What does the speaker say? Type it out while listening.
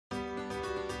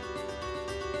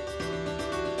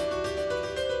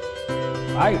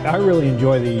I really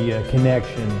enjoy the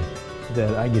connection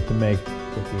that I get to make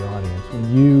with the audience.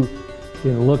 When you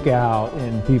can look out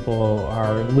and people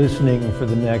are listening for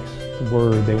the next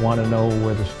word, they want to know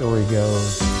where the story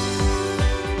goes.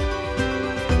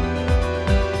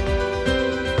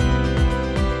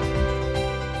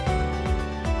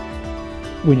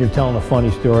 When you're telling a funny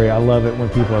story, I love it when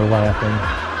people are laughing.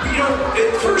 You know,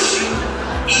 at first she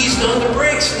eased on the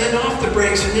brakes and then off the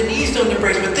brakes and then eased on the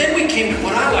brakes, but then we came to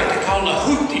what I like to call a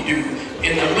hoop-de-doo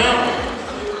in the mountain,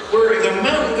 where the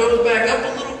mountain goes back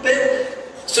up a little bit.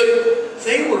 So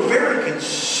they were very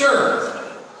concerned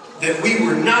that we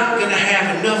were not going to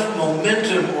have enough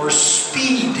momentum or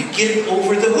speed to get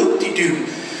over the hoop-de-doo.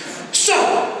 So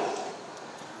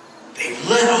they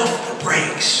let off the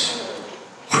brakes.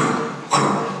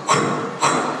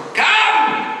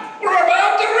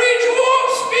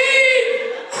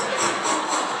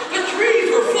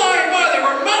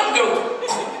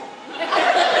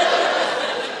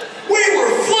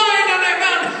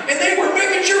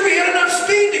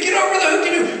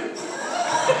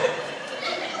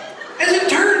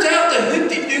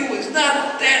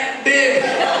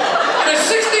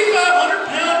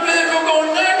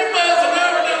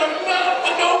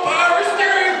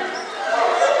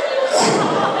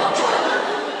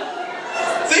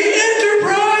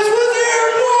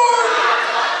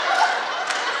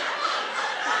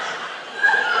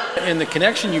 And the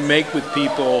connection you make with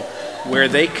people where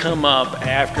they come up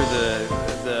after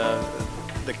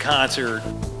the concert,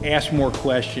 ask more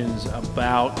questions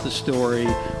about the story,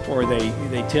 or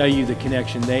they tell you the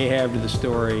connection they have to the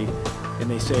story, and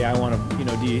they say, I want to,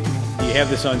 do you have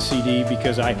this on CD?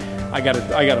 Because I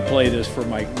gotta play this for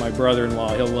my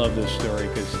brother-in-law. He'll love this story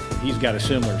because he's got a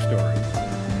similar story.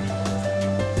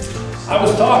 I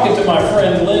was talking to my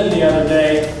friend Lynn the other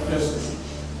day.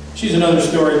 She's another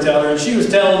storyteller, and she was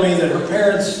telling me that her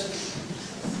parents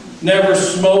never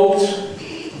smoked,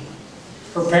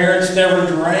 her parents never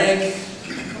drank,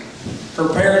 her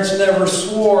parents never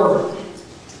swore.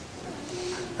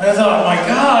 And I thought, my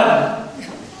God,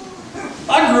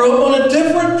 I grew up on a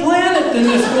different planet than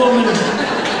this woman.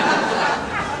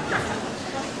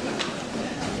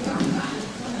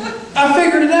 I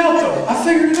figured it out, though. I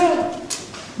figured it out.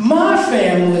 My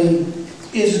family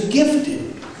is gifted.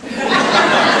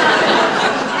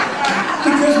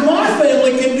 Because my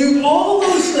family can do all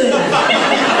those things.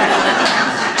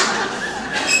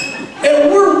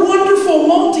 And we're wonderful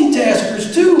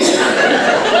multitaskers too.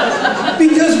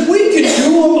 Because we can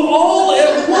do them all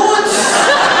at once.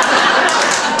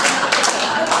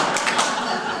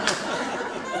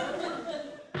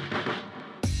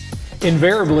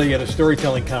 Invariably at a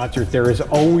storytelling concert, there is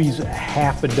always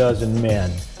half a dozen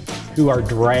men who are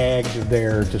dragged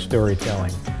there to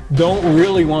storytelling. Don't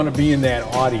really want to be in that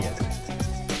audience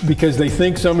because they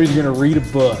think somebody's going to read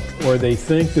a book or they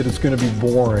think that it's going to be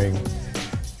boring.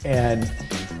 And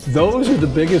those are the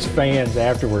biggest fans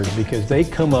afterwards because they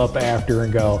come up after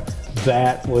and go,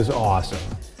 that was awesome.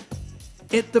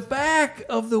 At the back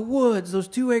of the woods, those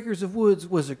 2 acres of woods,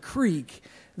 was a creek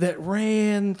that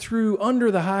ran through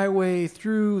under the highway,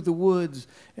 through the woods,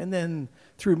 and then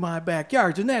through my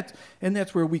backyards. And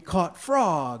that's where we caught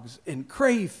frogs and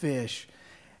crayfish,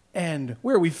 and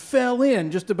where we fell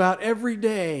in just about every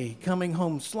day coming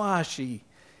home sloshy,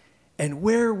 and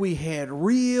where we had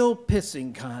real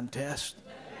pissing contests.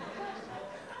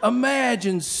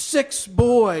 Imagine 6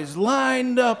 boys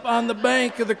lined up on the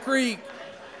bank of the creek,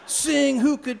 seeing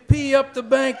who could pee up the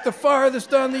bank the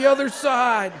farthest on the other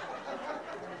side.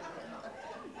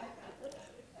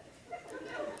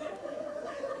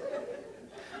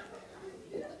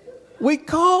 We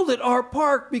called it our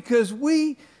park because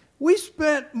we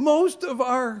spent most of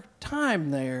our time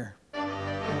there.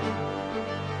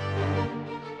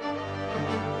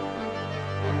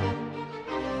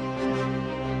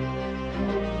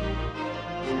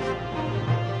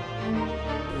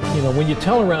 When you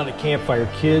tell around a campfire,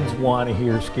 kids want to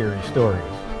hear scary stories.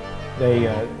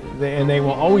 They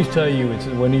will always tell you it's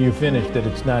when you finish that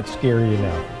it's not scary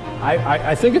enough.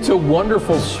 I think it's a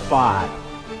wonderful spot.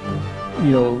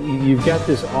 You've got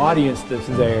this audience that's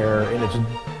there, and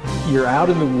you're out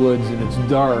in the woods and it's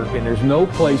dark and there's no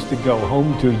place to go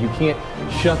home to. You can't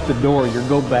shut the door. You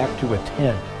go back to a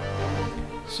tent.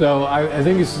 So I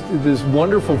think it's this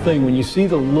wonderful thing when you see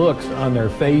the looks on their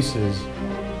faces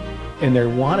and they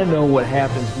want to know what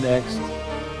happens next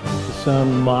to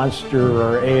some monster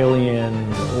or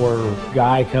alien or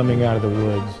guy coming out of the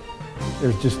woods.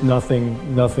 There's just nothing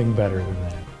better than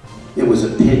that. It was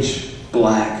a pitch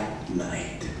black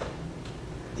night.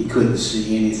 He couldn't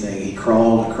see anything. He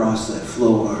crawled across that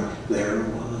floor. There it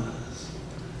was.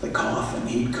 the coffin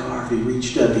he'd carved. He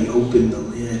reached up, he opened the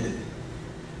lid,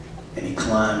 and he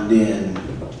climbed in,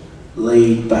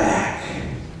 laid back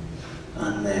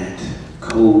on that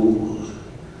cold,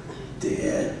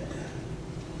 dead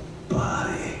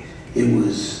body. It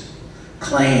was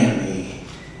clammy,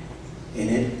 and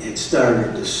it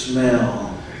started to smell.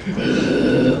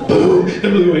 Boom! The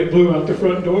blue blew out the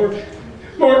front door.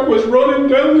 Mark was running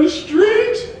down the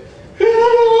street. He's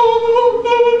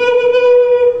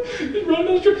running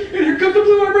down the street, and here comes the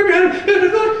blue eye right behind him.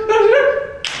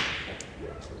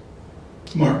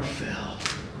 Mark fell,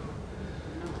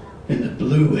 and the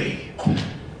blue ape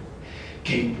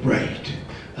came right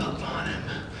up on him.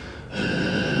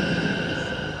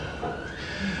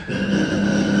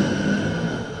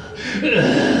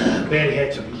 Man, he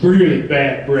had some really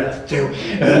bad breath, too.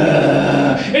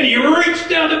 And he reached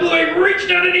down, the blue ape reached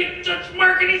down, and he touched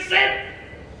Mark, and he said,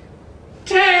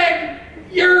 "Tag,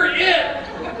 you're it."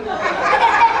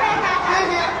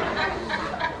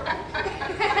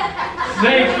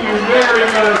 Thank you very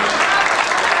much.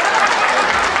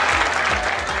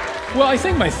 Well, I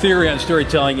think my theory on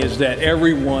storytelling is that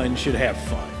everyone should have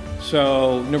fun.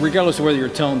 So, regardless of whether you're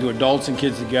telling to adults and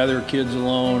kids together, kids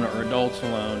alone, or adults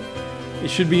alone, it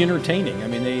should be entertaining. I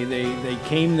mean, they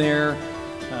came there.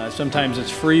 Sometimes it's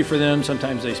free for them.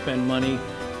 Sometimes they spend money.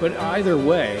 But either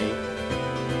way,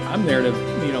 I'm there to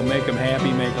make them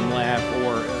happy, make them laugh,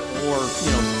 or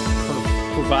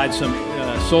provide some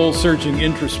soul-searching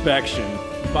introspection.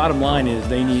 Bottom line is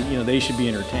they should be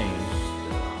entertained.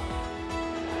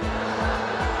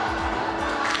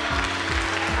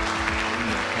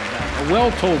 A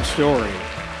well-told story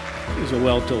is a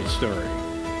well-told story,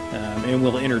 and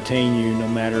will entertain you no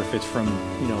matter if it's from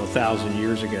 1,000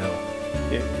 years ago.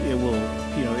 It will,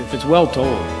 if it's well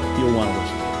told, you'll want to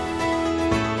listen to it.